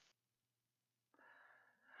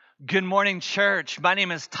Good morning, church. My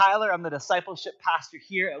name is Tyler. I'm the discipleship pastor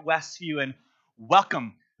here at Westview, and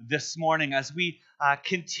welcome this morning as we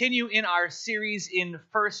continue in our series in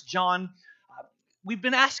First John. We've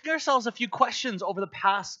been asking ourselves a few questions over the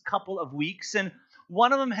past couple of weeks, and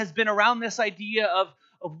one of them has been around this idea of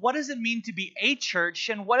what does it mean to be a church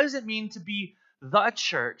and what does it mean to be the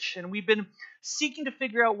church? And we've been seeking to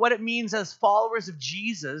figure out what it means as followers of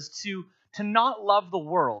Jesus to not love the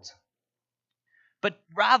world, but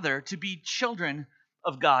rather to be children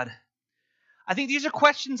of God. I think these are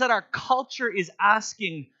questions that our culture is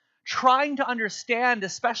asking, trying to understand,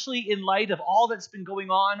 especially in light of all that's been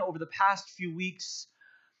going on over the past few weeks.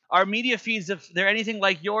 Our media feeds, if they're anything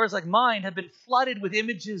like yours, like mine, have been flooded with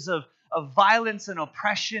images of violence and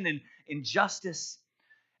oppression and injustice.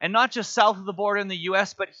 And not just south of the border in the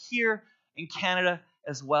US, but here in Canada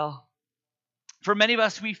as well. For many of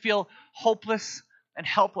us, we feel hopeless and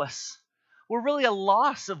helpless. We're really a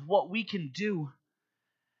loss of what we can do.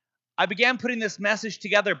 I began putting this message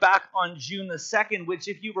together back on June the 2nd, which,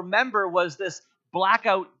 if you remember, was this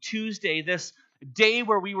Blackout Tuesday, this day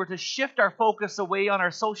where we were to shift our focus away on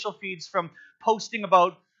our social feeds from posting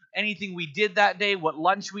about anything we did that day, what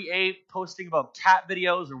lunch we ate, posting about cat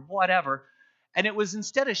videos or whatever. And it was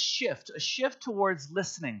instead a shift towards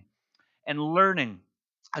listening and learning,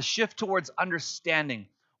 a shift towards understanding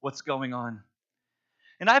what's going on.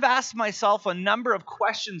 And I've asked myself a number of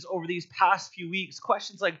questions over these past few weeks.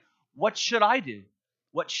 Questions like, what should I do?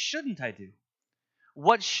 What shouldn't I do?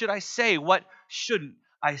 What should I say? What shouldn't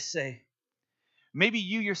I say? Maybe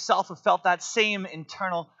you yourself have felt that same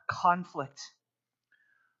internal conflict.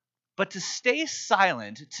 But to stay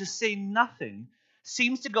silent, to say nothing,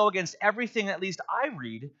 seems to go against everything at least I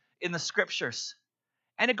read in the scriptures.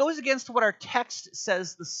 And it goes against what our text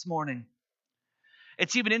says this morning.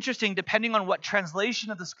 It's even interesting, depending on what translation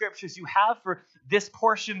of the scriptures you have for this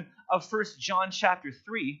portion of 1 John chapter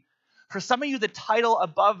 3. For some of you, the title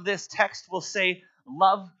above this text will say,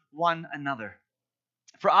 Love One Another.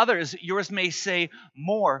 For others, yours may say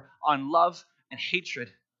more on love and hatred.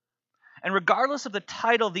 And regardless of the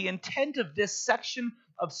title, the intent of this section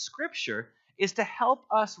of scripture is to help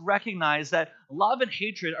us recognize that love and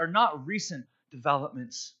hatred are not recent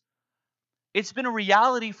developments. It's been a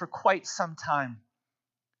reality for quite some time.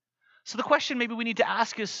 So the question maybe we need to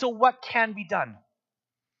ask is, so what can be done?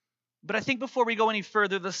 But I think before we go any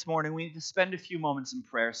further this morning, we need to spend a few moments in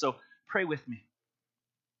prayer. So pray with me.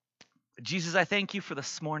 Jesus, I thank you for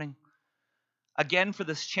this morning. Again, for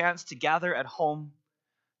this chance to gather at home,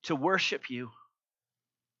 to worship you,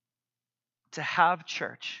 to have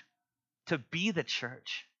church, to be the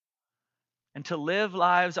church, and to live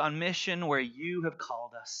lives on mission where you have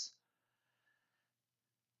called us.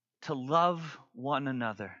 To love one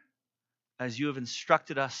another as you have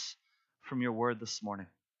instructed us from your word this morning.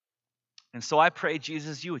 And so I pray,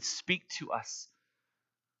 Jesus, you would speak to us,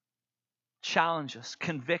 challenge us,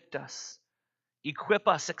 convict us, equip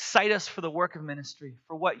us, excite us for the work of ministry,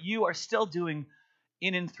 for what you are still doing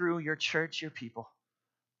in and through your church, your people.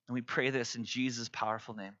 And we pray this in Jesus'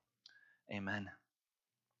 powerful name. Amen.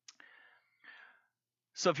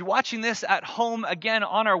 So if you're watching this at home, again,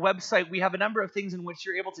 on our website, we have a number of things in which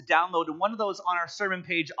you're able to download. And one of those on our sermon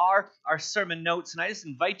page are our sermon notes. And I just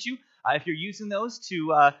invite you, if you're using those,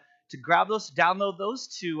 to grab those, to download those,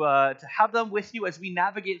 to have them with you as we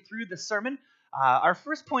navigate through the sermon. Our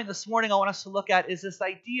first point this morning I want us to look at is this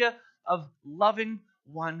idea of loving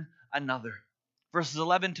one another. Verses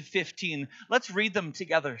 11 to 15. Let's read them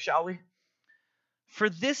together, shall we? For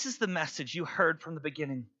this is the message you heard from the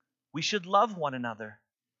beginning. We should love one another.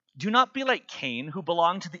 Do not be like Cain, who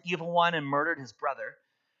belonged to the evil one and murdered his brother.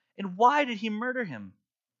 And why did he murder him?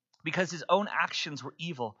 Because his own actions were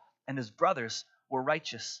evil and his brothers were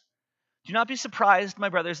righteous. Do not be surprised, my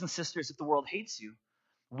brothers and sisters, if the world hates you.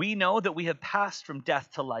 We know that we have passed from death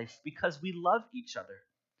to life because we love each other.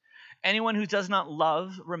 Anyone who does not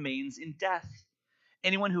love remains in death.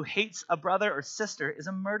 Anyone who hates a brother or sister is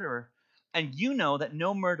a murderer. And you know that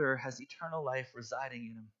no murderer has eternal life residing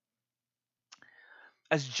in him.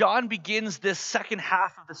 As John begins this second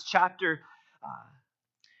half of this chapter,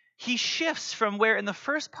 he shifts from where in the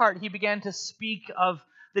first part he began to speak of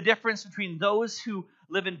the difference between those who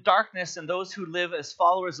live in darkness and those who live as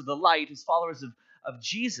followers of the light, as followers of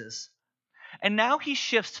Jesus. And now he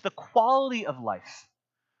shifts to the quality of life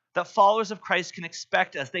that followers of Christ can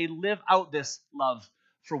expect as they live out this love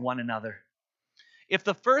for one another. If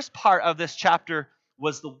the first part of this chapter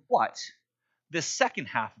was the what, this second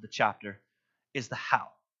half of the chapter is the how.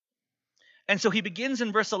 And so he begins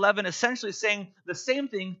in verse 11 essentially saying the same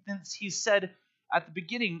thing since he said at the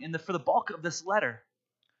beginning for the bulk of this letter.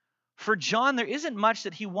 For John, there isn't much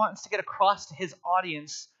that he wants to get across to his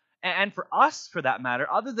audience, and for us for that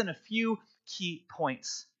matter, other than a few key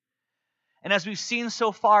points. And as we've seen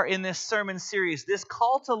so far in this sermon series, this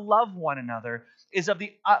call to love one another is of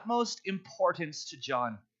the utmost importance to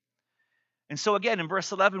John. And so again, in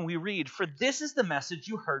verse 11, we read, "For this is the message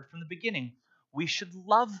you heard from the beginning. We should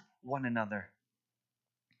love one another."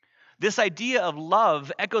 This idea of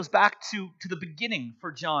love echoes back to the beginning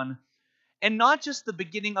for John. And not just the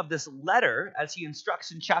beginning of this letter, as he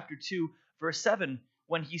instructs in chapter 2, verse 7,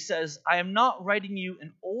 when he says, "I am not writing you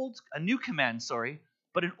a new command,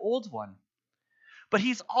 but an old one." But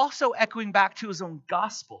he's also echoing back to his own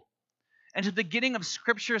gospel and to the beginning of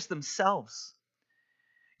scriptures themselves.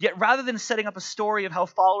 Yet rather than setting up a story of how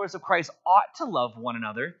followers of Christ ought to love one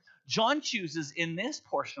another, John chooses in this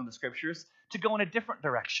portion of the scriptures to go in a different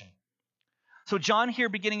direction. So John here,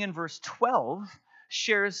 beginning in verse 12,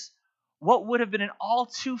 shares what would have been an all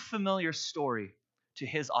too familiar story to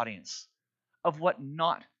his audience of what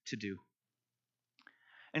not to do.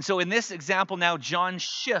 And so in this example now, John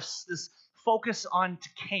shifts this focus on to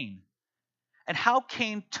Cain and how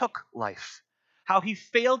Cain took life, how he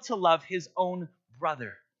failed to love his own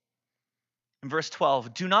brother. In verse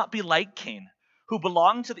 12, "Do not be like Cain, who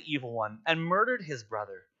belonged to the evil one and murdered his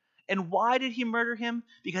brother. And why did he murder him?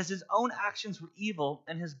 Because his own actions were evil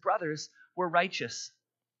and his brothers were righteous."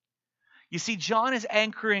 You see, John is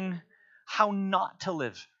anchoring how not to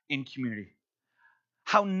live in community,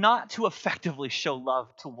 how not to effectively show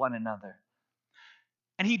love to one another.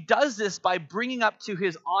 And he does this by bringing up to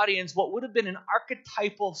his audience what would have been an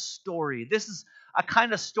archetypal story. This is a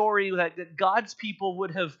kind of story that God's people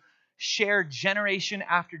would have shared generation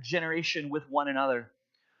after generation with one another,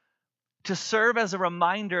 to serve as a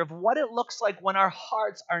reminder of what it looks like when our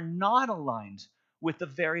hearts are not aligned with the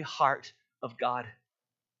very heart of God,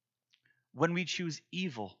 when we choose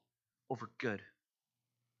evil over good.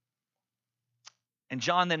 And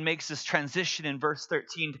John then makes this transition in verse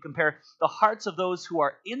 13 to compare the hearts of those who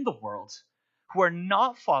are in the world, who are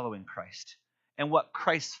not following Christ, and what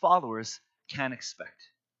Christ's followers can expect.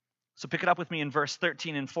 So pick it up with me in verse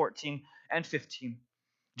 13 and 14 and 15.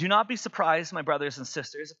 "Do not be surprised, my brothers and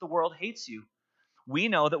sisters, if the world hates you. We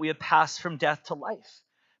know that we have passed from death to life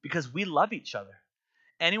because we love each other.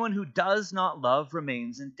 Anyone who does not love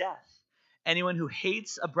remains in death. Anyone who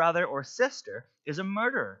hates a brother or sister is a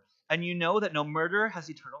murderer, and you know that no murderer has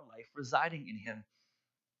eternal life residing in him."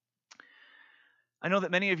 I know that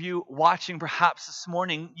many of you watching perhaps this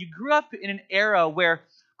morning, you grew up in an era where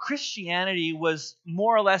Christianity was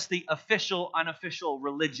more or less the official, unofficial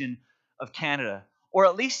religion of Canada, or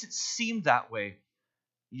at least it seemed that way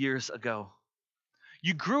years ago.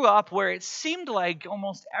 You grew up where it seemed like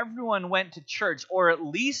almost everyone went to church, or at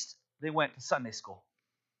least they went to Sunday school.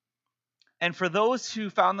 And for those who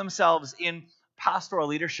found themselves in pastoral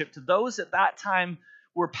leadership, to those at that time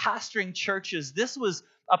were pastoring churches, this was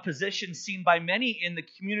a position seen by many in the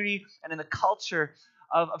community and in the culture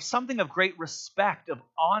of something of great respect, of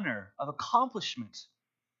honor, of accomplishment.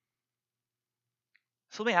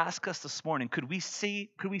 So let me ask us this morning, could we say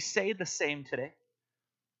the same today?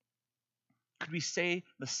 Could we say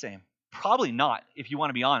the same? Probably not, if you want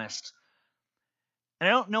to be honest. And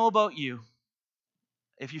I don't know about you,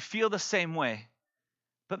 if you feel the same way,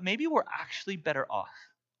 but maybe we're actually better off.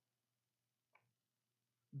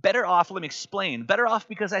 Better off, let me explain. Better off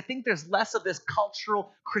because I think there's less of this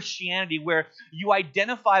cultural Christianity where you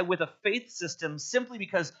identify with a faith system simply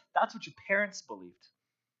because that's what your parents believed.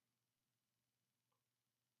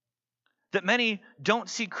 That many don't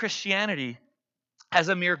see Christianity as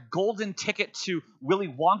a mere golden ticket to Willy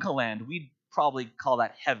Wonka land. We'd probably call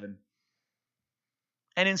that heaven.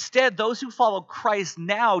 And instead, those who follow Christ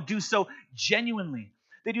now do so genuinely.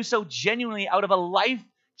 They do so genuinely out of a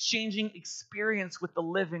life-changing experience with the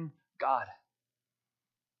living God.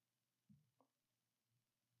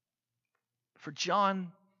 For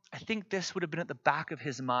John, I think this would have been at the back of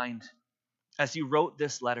his mind as he wrote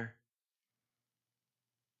this letter.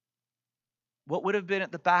 What would have been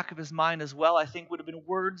at the back of his mind as well, I think, would have been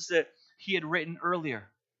words that he had written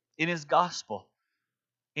earlier in his gospel.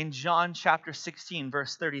 In John chapter 16,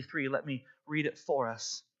 verse 33, let me read it for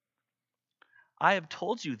us. "I have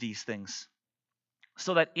told you these things,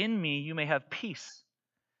 so that in me you may have peace.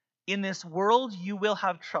 In this world you will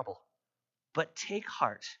have trouble, but take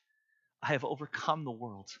heart, I have overcome the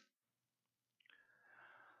world."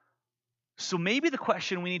 So maybe the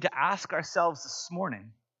question we need to ask ourselves this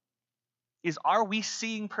morning is, are we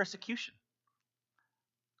seeing persecution?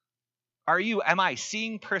 Am I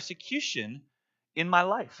seeing persecution in my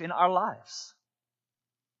life, in our lives?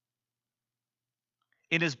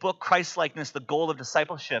 In his book, Christ-likeness, The Goal of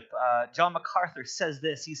Discipleship, John MacArthur says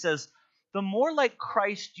this. He says, "The more like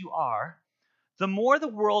Christ you are, the more the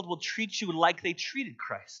world will treat you like they treated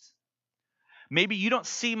Christ. Maybe you don't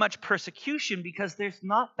see much persecution because there's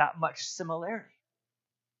not that much similarity."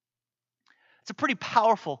 It's a pretty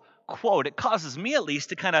powerful quote. It causes me, at least,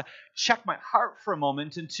 to kind of check my heart for a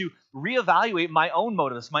moment and to reevaluate my own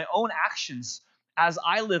motives, my own actions as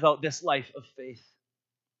I live out this life of faith.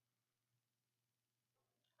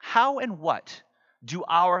 How and what do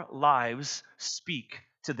our lives speak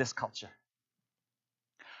to this culture?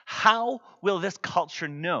 How will this culture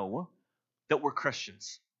know that we're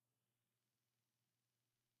Christians?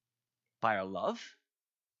 By our love?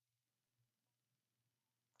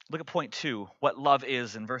 Look at point 2, what love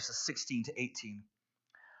is in verses 16 to 18.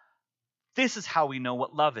 This is how we know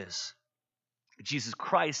what love is. Jesus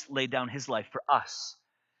Christ laid down his life for us,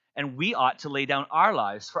 and we ought to lay down our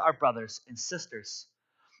lives for our brothers and sisters.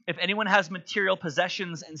 If anyone has material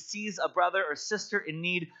possessions and sees a brother or sister in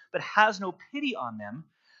need but has no pity on them,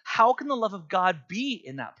 how can the love of God be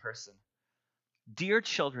in that person? Dear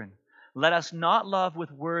children, let us not love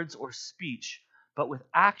with words or speech, but with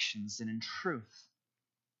actions and in truth.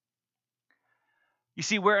 You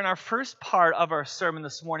see, where in our first part of our sermon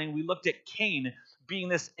this morning, we looked at Cain being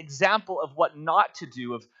this example of what not to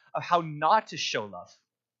do, of how not to show love.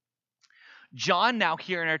 John now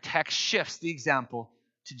here in our text shifts the example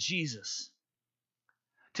to Jesus.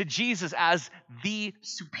 To Jesus as the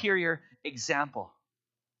superior example.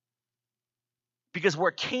 Because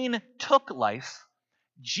where Cain took life,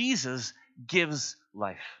 Jesus gives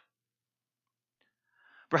life.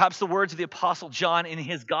 Perhaps the words of the Apostle John in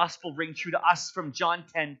his gospel ring true to us from John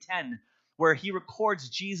 10:10, where he records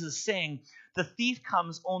Jesus saying, "The thief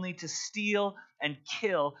comes only to steal and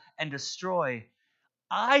kill and destroy.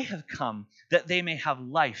 I have come that they may have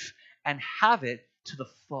life and have it to the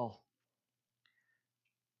full."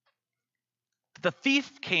 The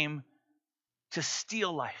thief came to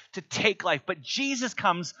steal life, to take life, but Jesus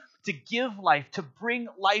comes to give life, to bring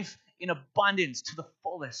life in abundance to the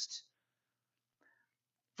fullest.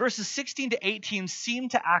 Verses 16 to 18 seem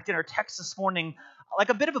to act in our text this morning like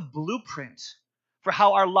a bit of a blueprint for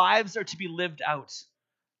how our lives are to be lived out.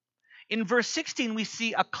 In verse 16, we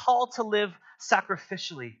see a call to live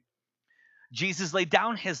sacrificially. Jesus laid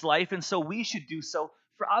down his life, and so we should do so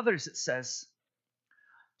for others, it says.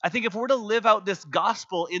 I think if we're to live out this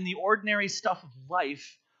gospel in the ordinary stuff of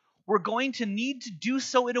life, we're going to need to do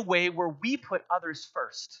so in a way where we put others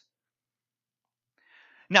first.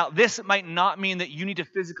 Now, this might not mean that you need to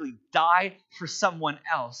physically die for someone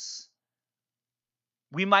else.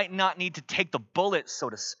 We might not need to take the bullet, so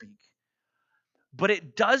to speak. But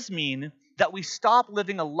it does mean that we stop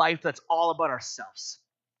living a life that's all about ourselves.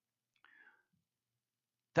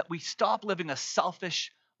 That we stop living a selfish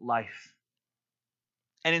life.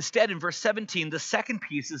 And instead, in verse 17, the second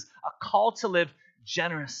piece is a call to live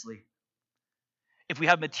generously. If we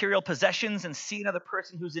have material possessions and see another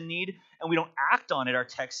person who's in need and we don't act on it, our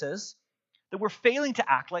text says, that we're failing to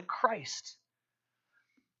act like Christ.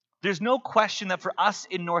 There's no question that for us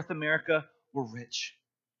in North America, we're rich.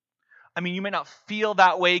 I mean, you may not feel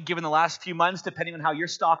that way given the last few months, depending on how your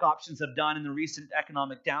stock options have done in the recent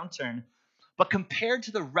economic downturn. But compared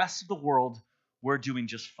to the rest of the world, we're doing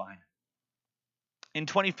just fine. In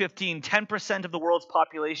 2015, 10% of the world's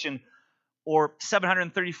population, or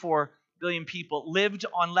 734 billion people, lived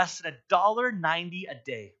on less than $1.90 a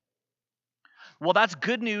day. Well, that's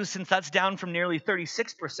good news since that's down from nearly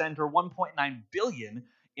 36% or 1.9 billion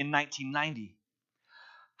in 1990.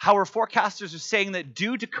 However, forecasters are saying that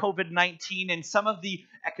due to COVID-19 and some of the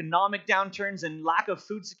economic downturns and lack of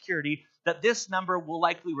food security, that this number will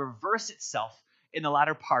likely reverse itself in the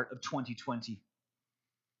latter part of 2020.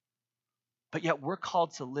 But yet we're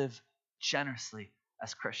called to live generously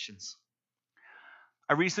as Christians.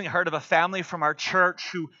 I recently heard of a family from our church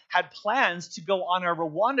who had plans to go on a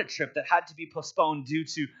Rwanda trip that had to be postponed due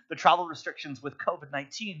to the travel restrictions with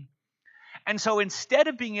COVID-19. And so instead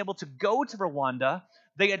of being able to go to Rwanda,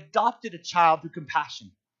 they adopted a child through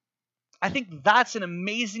compassion. I think that's an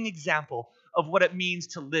amazing example of what it means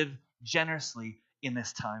to live generously in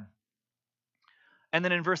this time. And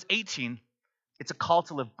then in verse 18, it's a call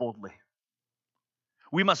to live boldly.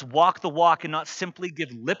 We must walk the walk and not simply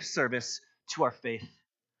give lip service to our faith.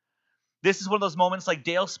 This is one of those moments like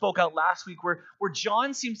Dale spoke out last week where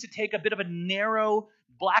John seems to take a bit of a narrow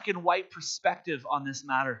black and white perspective on this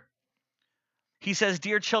matter. He says,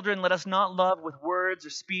 "Dear children, let us not love with words or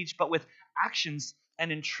speech, but with actions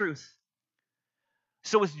and in truth."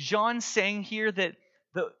 So is John saying here that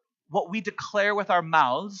what we declare with our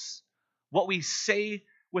mouths, what we say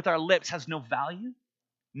with our lips has no value?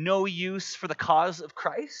 no use for the cause of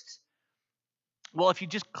Christ? Well, if you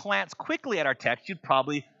just glance quickly at our text, you'd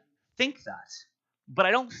probably think that. But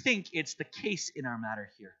I don't think it's the case in our matter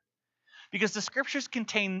here. Because the scriptures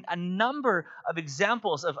contain a number of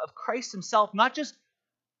examples of Christ himself, not just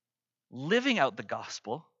living out the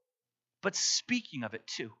gospel, but speaking of it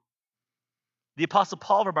too. The Apostle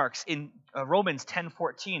Paul remarks in Romans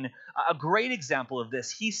 10:14, a great example of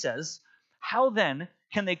this. He says, "How then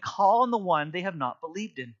can they call on the one they have not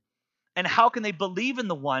believed in? And how can they believe in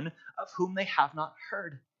the one of whom they have not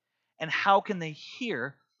heard? And how can they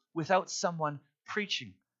hear without someone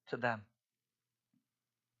preaching to them?"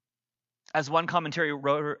 As one commentary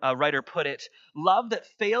writer put it, love that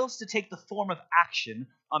fails to take the form of action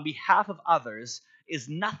on behalf of others is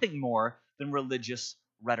nothing more than religious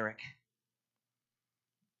rhetoric.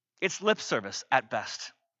 It's lip service at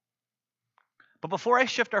best. But before I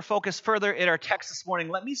shift our focus further in our text this morning,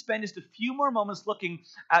 let me spend just a few more moments looking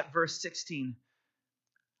at verse 16.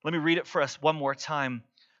 Let me read it for us one more time.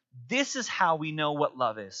 This is how we know what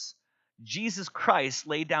love is. Jesus Christ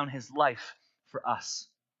laid down his life for us.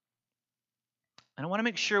 And I want to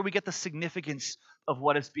make sure we get the significance of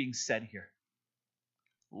what is being said here.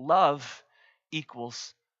 Love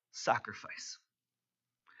equals sacrifice.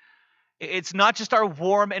 It's not just our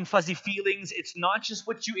warm and fuzzy feelings. It's not just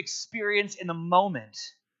what you experience in the moment.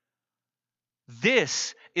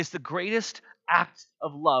 This is the greatest act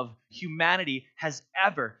of love humanity has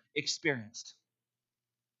ever experienced.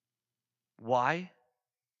 Why?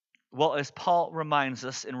 Well, as Paul reminds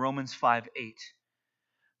us in Romans 5:8,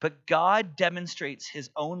 but God demonstrates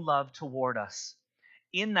his own love toward us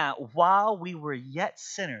in that while we were yet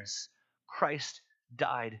sinners, Christ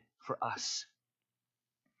died for us.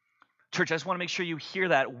 Church, I just want to make sure you hear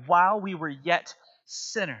that. While we were yet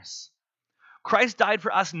sinners, Christ died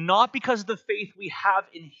for us not because of the faith we have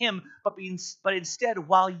in him, but instead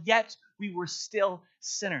while yet we were still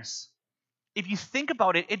sinners. If you think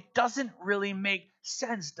about it, it doesn't really make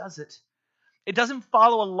sense, does it? It doesn't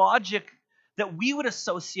follow a logic that we would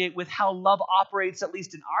associate with how love operates, at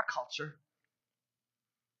least in our culture.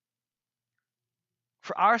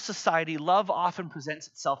 For our society, love often presents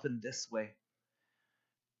itself in this way.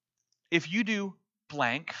 If you do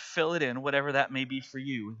blank, fill it in, whatever that may be for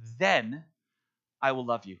you, then I will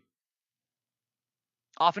love you.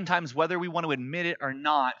 Oftentimes, whether we want to admit it or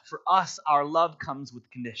not, for us, our love comes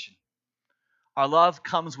with condition. Our love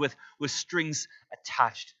comes with strings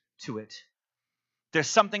attached to it. There's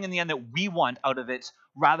something in the end that we want out of it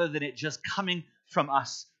rather than it just coming from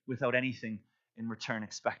us without anything in return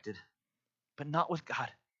expected. But not with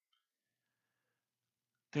God.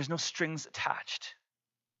 There's no strings attached.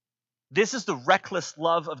 This is the reckless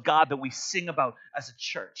love of God that we sing about as a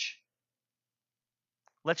church.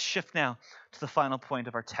 Let's shift now to the final point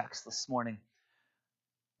of our text this morning.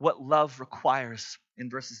 What love requires in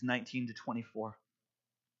verses 19 to 24.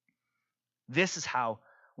 This is how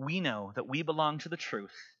we know that we belong to the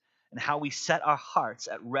truth and how we set our hearts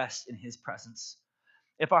at rest in his presence.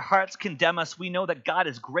 If our hearts condemn us, we know that God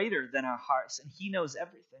is greater than our hearts and he knows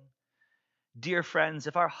everything. Dear friends,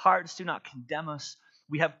 if our hearts do not condemn us,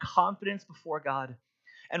 we have confidence before God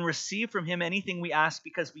and receive from him anything we ask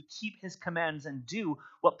because we keep his commands and do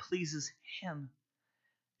what pleases him.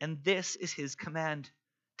 And this is his command,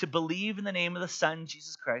 to believe in the name of the Son,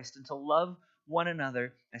 Jesus Christ, and to love one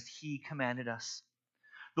another as he commanded us.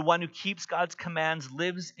 The one who keeps God's commands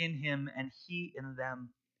lives in him and he in them.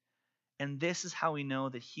 And this is how we know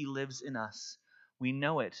that he lives in us. We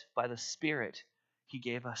know it by the Spirit he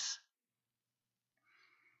gave us.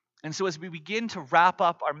 And so as we begin to wrap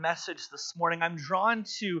up our message this morning, I'm drawn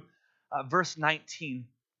to verse 19.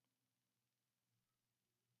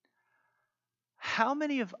 How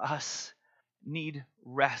many of us need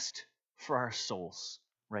rest for our souls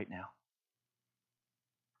right now?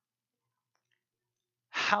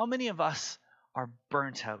 How many of us are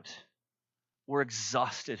burnt out? We're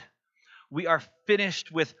exhausted. We are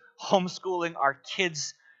finished with homeschooling our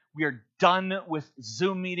kids. We are done with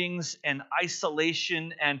Zoom meetings and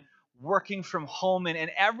isolation and working from home and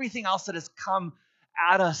everything else that has come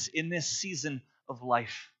at us in this season of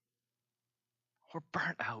life. We're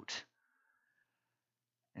burnt out.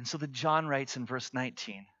 And so that John writes in verse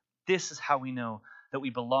 19, this is how we know that we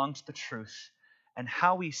belong to the truth and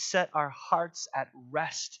how we set our hearts at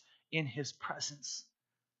rest in his presence.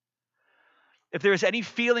 If there is any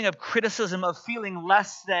feeling of criticism, of feeling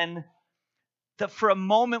less than, that for a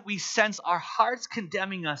moment we sense our hearts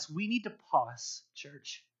condemning us, we need to pause,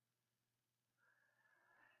 church.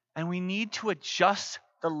 And we need to adjust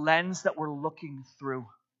the lens that we're looking through.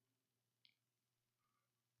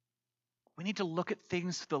 We need to look at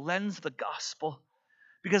things through the lens of the gospel,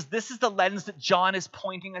 Because this is the lens that John is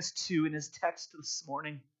pointing us to in his text this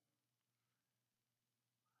morning.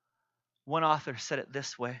 One author said it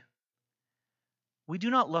this way: we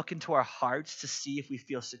do not look into our hearts to see if we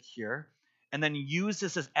feel secure and then use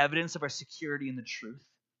this as evidence of our security in the truth.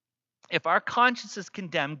 If our conscience is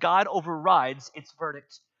condemned, God overrides its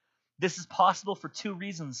verdict. This is possible for two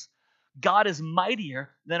reasons. God is mightier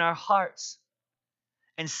than our hearts.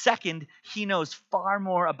 And second, he knows far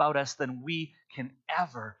more about us than we can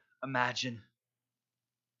ever imagine.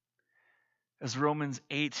 As Romans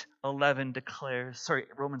 8:1 declares,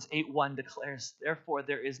 therefore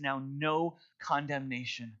there is now no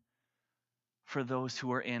condemnation for those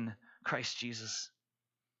who are in Christ Jesus.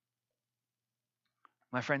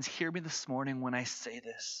 My friends, hear me this morning when I say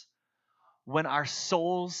this. When our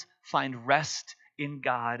souls find rest in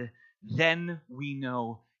God, then we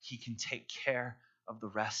know he can take care of the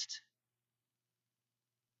rest.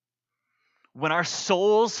 When our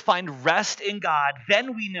souls find rest in God,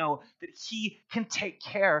 then we know that he can take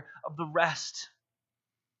care of the rest.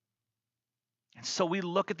 And so we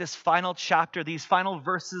look at this final chapter, these final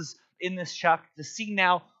verses in this chapter, to see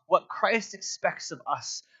now what Christ expects of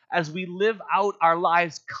us as we live out our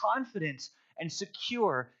lives confident and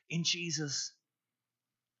secure in Jesus.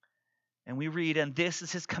 And we read, and this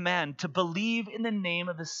is his command, to believe in the name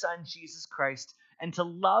of his Son, Jesus Christ, and to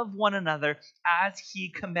love one another as he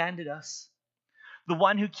commanded us. The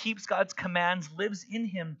one who keeps God's commands lives in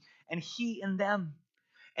him, and he in them.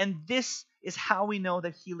 And this is how we know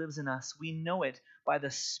that he lives in us. We know it by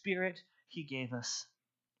the Spirit he gave us.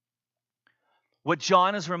 What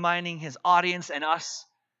John is reminding his audience and us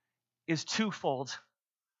is twofold.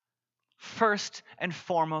 First and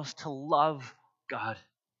foremost, to love God.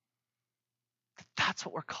 That's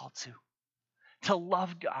what we're called to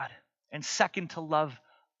love God. And second, to love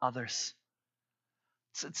others.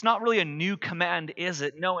 It's not really a new command, is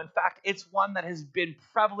it? No, in fact, it's one that has been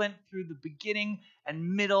prevalent through the beginning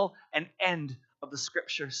and middle and end of the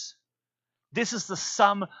scriptures. This is the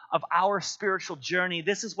sum of our spiritual journey.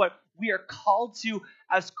 This is what we are called to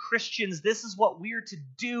as Christians. This is what we are to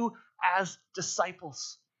do as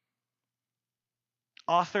disciples.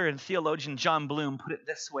 Author and theologian John Bloom put it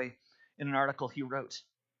this way in an article he wrote: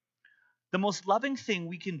 the most loving thing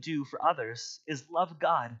we can do for others is love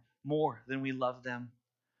God more than we love them.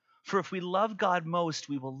 For if we love God most,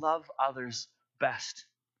 we will love others best.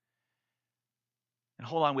 And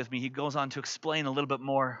hold on with me. He goes on to explain a little bit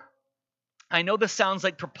more. I know this sounds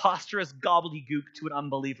like preposterous gobbledygook to an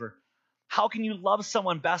unbeliever. How can you love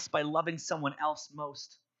someone best by loving someone else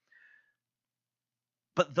most?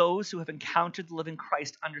 But those who have encountered the living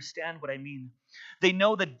Christ understand what I mean. They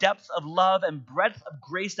know the depth of love and breadth of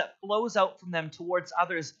grace that flows out from them towards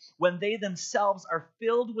others when they themselves are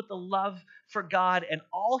filled with the love for God and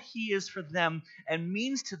all he is for them and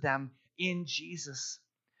means to them in Jesus.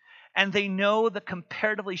 And they know the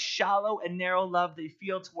comparatively shallow and narrow love they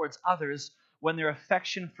feel towards others when their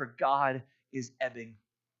affection for God is ebbing.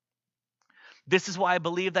 This is why I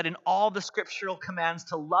believe that in all the scriptural commands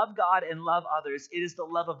to love God and love others, it is the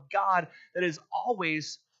love of God that is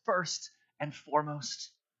always first and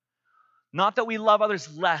foremost. Not that we love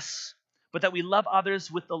others less, but that we love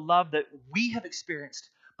others with the love that we have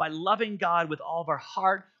experienced by loving God with all of our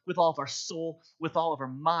heart, with all of our soul, with all of our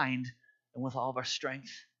mind, and with all of our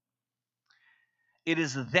strength. It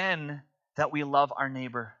is then that we love our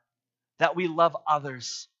neighbor, that we love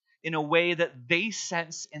others in a way that they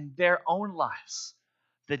sense in their own lives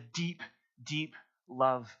the deep, deep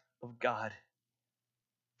love of God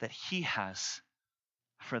that he has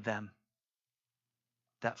for them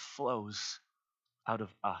that flows out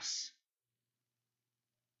of us.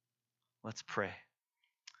 Let's pray.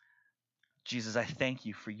 Jesus, I thank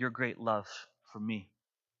you for your great love for me,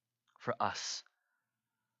 for us.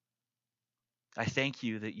 I thank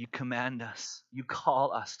you that you command us, you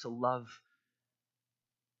call us to love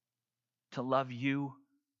you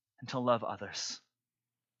and to love others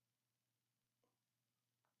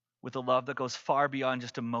with a love that goes far beyond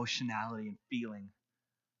just emotionality and feeling,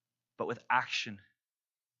 but with action.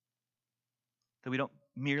 That we don't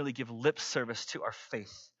merely give lip service to our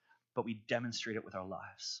faith, but we demonstrate it with our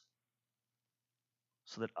lives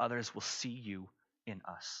so that others will see you in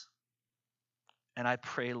us. And I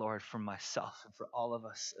pray, Lord, for myself and for all of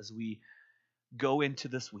us as we go into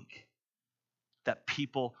this week, that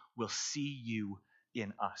people will see you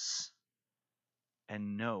in us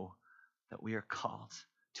and know that we are called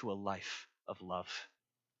to a life of love.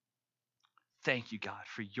 Thank you, God,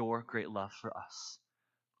 for your great love for us.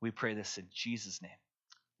 We pray this in Jesus' name.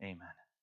 Amen.